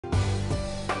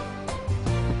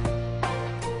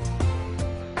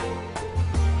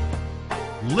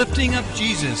lifting up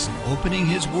Jesus, opening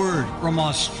his word from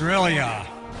Australia,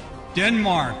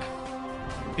 Denmark,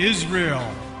 Israel,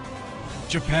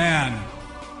 Japan,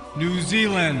 New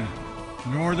Zealand,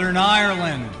 Northern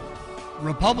Ireland,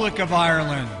 Republic of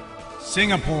Ireland,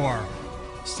 Singapore,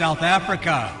 South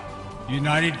Africa,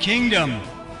 United Kingdom,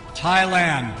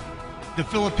 Thailand, the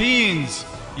Philippines,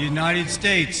 United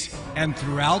States, and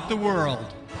throughout the world.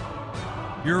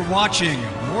 You're watching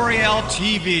Moriel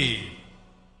TV.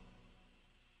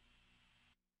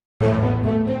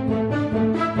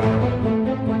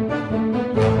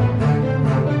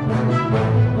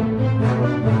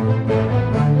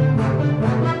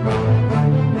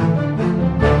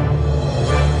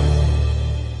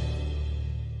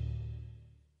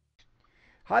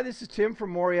 Hi, this is Tim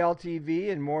from Moriel TV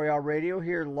and Moriel Radio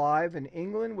here live in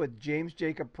England with James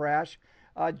Jacob Prasch.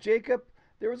 Jacob,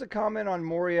 there was a comment on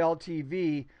Moriel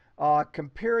TV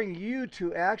comparing you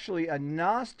to actually a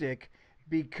Gnostic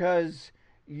because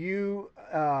you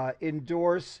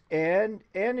endorse and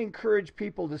encourage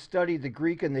people to study the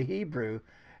Greek and the Hebrew,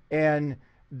 and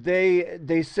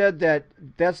they said that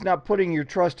that's not putting your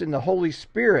trust in the Holy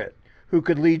Spirit who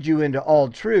could lead you into all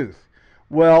truth.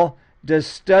 Well, does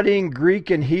studying Greek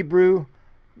and Hebrew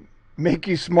make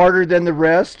you smarter than the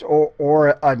rest,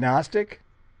 or a Gnostic?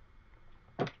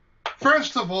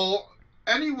 First of all,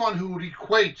 anyone who would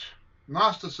equate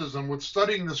Gnosticism with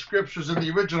studying the scriptures in the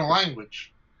original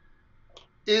language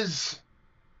is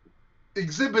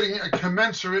exhibiting a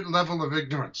commensurate level of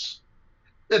ignorance.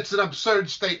 It's an absurd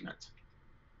statement.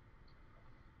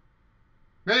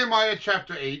 Nehemiah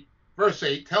chapter 8, verse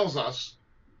 8 tells us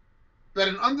that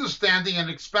in understanding and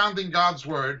expounding God's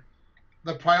word,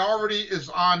 the priority is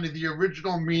on the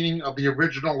original meaning of the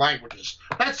original languages.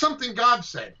 That's something God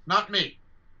said, not me.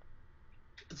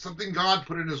 It's something God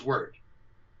put in his word.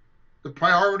 The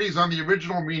priority is on the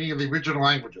original meaning of the original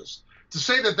languages. To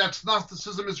say that that's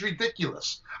Gnosticism is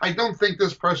ridiculous. I don't think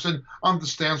this person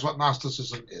understands what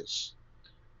Gnosticism is.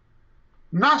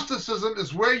 Gnosticism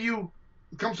is where it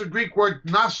comes from the Greek word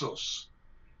gnosos.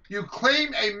 You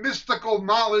claim a mystical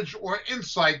knowledge or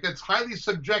insight that's highly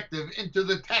subjective into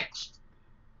the text,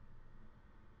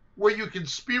 where you can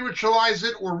spiritualize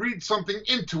it or read something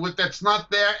into it that's not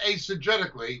there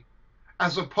eisegetically,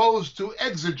 as opposed to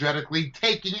exegetically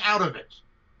taking out of it.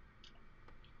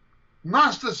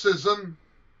 Gnosticism,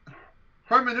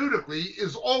 hermeneutically,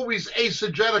 is always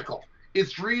eisegetical.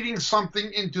 It's reading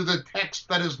something into the text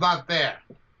that is not there.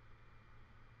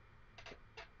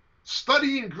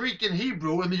 Studying Greek and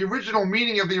Hebrew in the original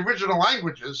meaning of the original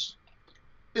languages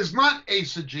is not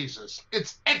eisegesis,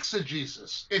 it's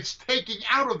exegesis. It's taking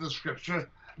out of the scripture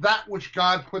that which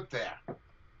God put there.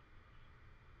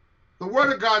 The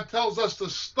Word of God tells us to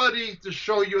study to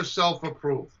show yourself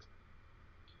approved.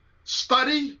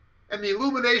 Study and the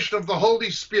illumination of the Holy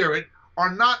Spirit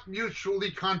are not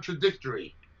mutually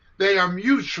contradictory. They are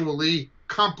mutually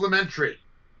complementary.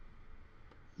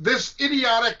 This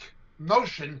idiotic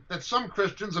notion that some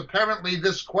Christians, apparently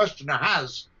this questioner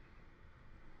has,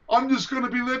 I'm just going to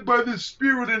be led by the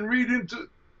Spirit and read into...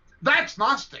 That's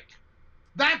Gnostic.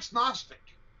 That's Gnostic.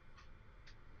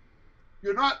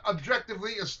 You're not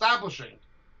objectively establishing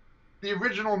the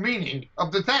original meaning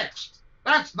of the text.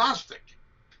 That's Gnostic.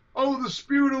 Oh, the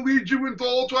Spirit will lead you into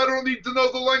all truth. I don't need to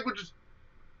know the languages.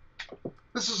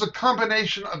 This is a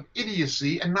combination of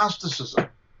idiocy and Gnosticism.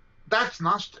 That's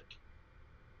Gnostic.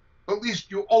 At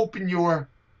least you open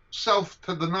yourself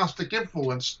to the Gnostic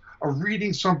influence of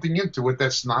reading something into it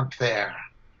that's not there.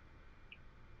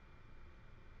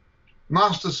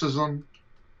 Gnosticism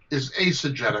is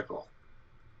eisegetical.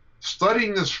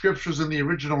 Studying the scriptures in the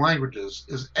original languages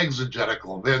is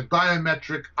exegetical. They're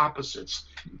diametric opposites.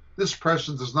 This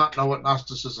person does not know what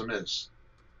Gnosticism is.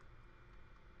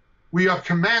 We are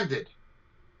commanded,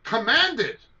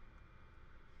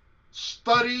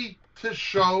 study to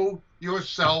show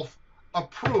yourself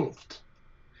approved.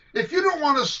 If you don't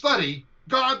want to study,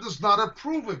 God does not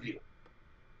approve of you.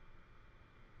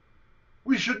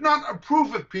 We should not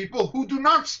approve of people who do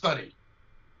not study.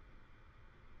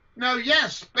 Now,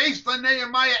 yes, based on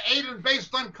Nehemiah 8 and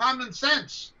based on common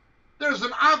sense, there's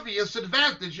an obvious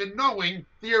advantage in knowing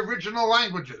the original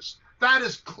languages. That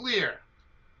is clear.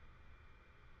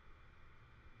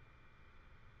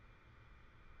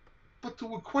 But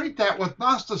to equate that with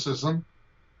Gnosticism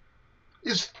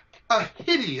is a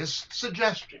hideous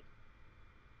suggestion.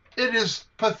 It is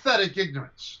pathetic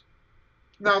ignorance.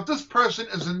 Now, if this person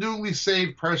is a newly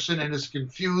saved person and is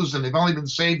confused and they've only been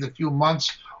saved a few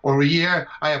months or a year,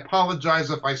 I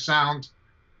apologize if I sound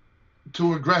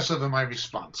too aggressive in my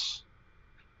response.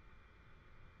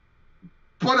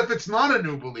 But if it's not a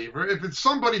new believer, if it's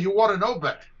somebody who ought to know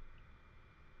better,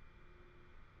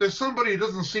 There's somebody who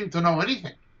doesn't seem to know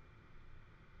anything.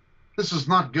 This is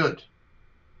not good.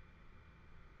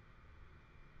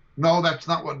 No, that's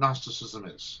not what Gnosticism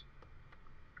is.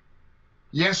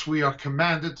 Yes, we are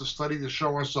commanded to study to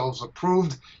show ourselves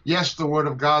approved. Yes, the Word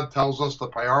of God tells us the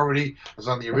priority is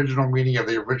on the original meaning of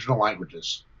the original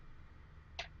languages.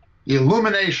 The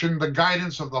illumination, the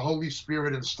guidance of the Holy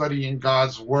Spirit in studying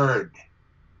God's Word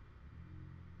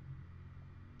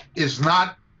is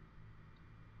not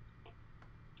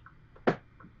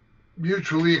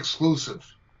mutually exclusive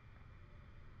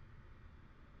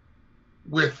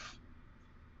with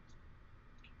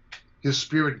His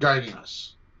Spirit guiding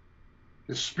us.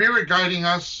 His Spirit guiding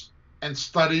us and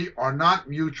study are not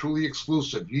mutually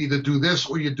exclusive. You either do this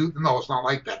or you do... No, it's not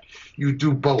like that. You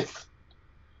do both.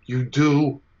 You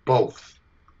do both.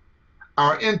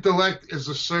 Our intellect is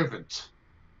a servant.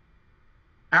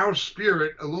 Our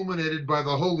spirit, illuminated by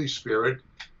the Holy Spirit,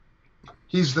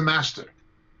 He's the master.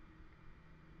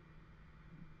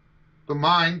 The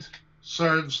mind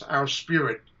serves our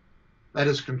spirit that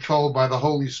is controlled by the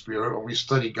Holy Spirit when we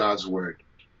study God's Word.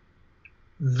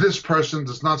 This person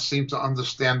does not seem to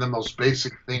understand the most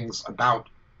basic things about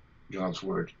God's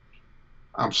Word.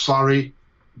 I'm sorry,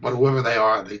 but whoever they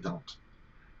are, they don't.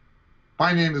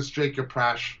 My name is Jacob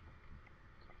Prasch.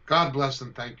 God bless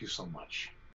and thank you so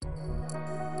much.